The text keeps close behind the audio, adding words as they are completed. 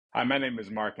Hi, my name is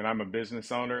Mark, and I'm a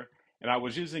business owner. And I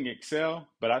was using Excel,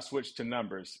 but I switched to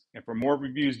numbers. And for more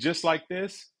reviews just like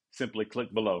this, simply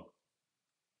click below.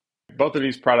 Both of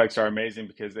these products are amazing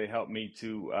because they help me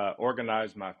to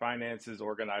organize my finances,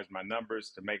 organize my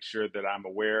numbers to make sure that I'm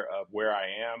aware of where I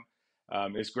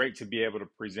am. It's great to be able to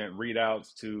present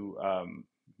readouts to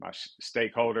my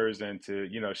stakeholders and to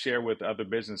share with other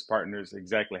business partners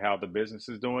exactly how the business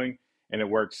is doing. And it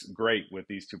works great with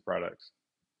these two products.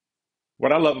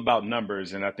 What I love about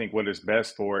numbers, and I think what it's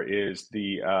best for, is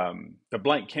the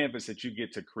blank canvas that you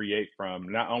get to create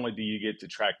from. Not only do you get to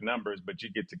track numbers, but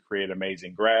you get to create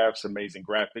amazing graphs, amazing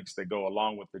graphics that go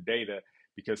along with the data.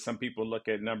 Because some people look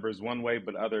at numbers one way,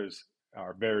 but others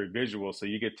are very visual. So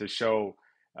you get to show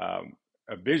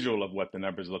a visual of what the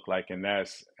numbers look like, and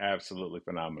that's absolutely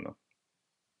phenomenal.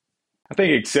 I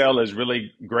think Excel is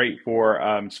really great for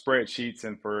spreadsheets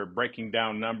and for breaking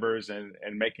down numbers and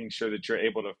making sure that you're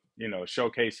able to,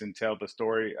 showcase and tell the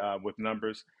story with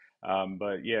numbers.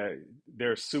 But yeah,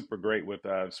 they're super great with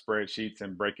spreadsheets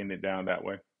and breaking it down that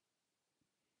way.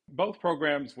 Both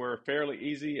programs were fairly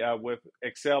easy. With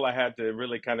Excel, I had to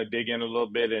really kind of dig in a little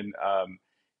bit, and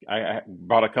I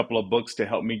bought a couple of books to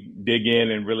help me dig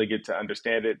in and really get to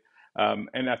understand it.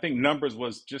 And I think numbers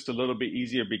was just a little bit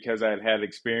easier because I had had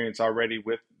experience already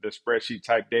with the spreadsheet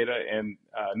type data, and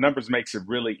numbers makes it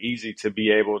really easy to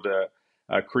be able to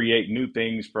create new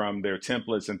things from their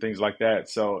templates and things like that.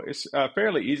 So it's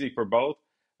fairly easy for both.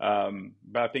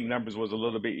 But I think numbers was a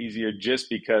little bit easier just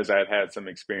because I had had some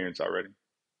experience already.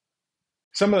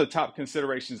 Some of the top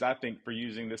considerations I think for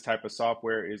using this type of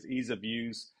software is ease of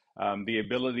use, the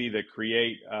ability to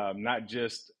create not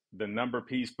just the number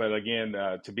piece, but again,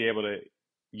 to be able to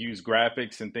use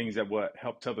graphics and things that will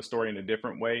help tell the story in a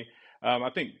different way.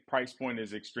 I think price point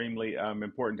is extremely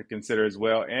important to consider as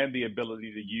well, and the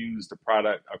ability to use the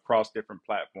product across different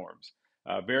platforms.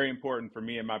 Very important for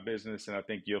me and my business, and I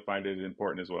think you'll find it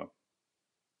important as well.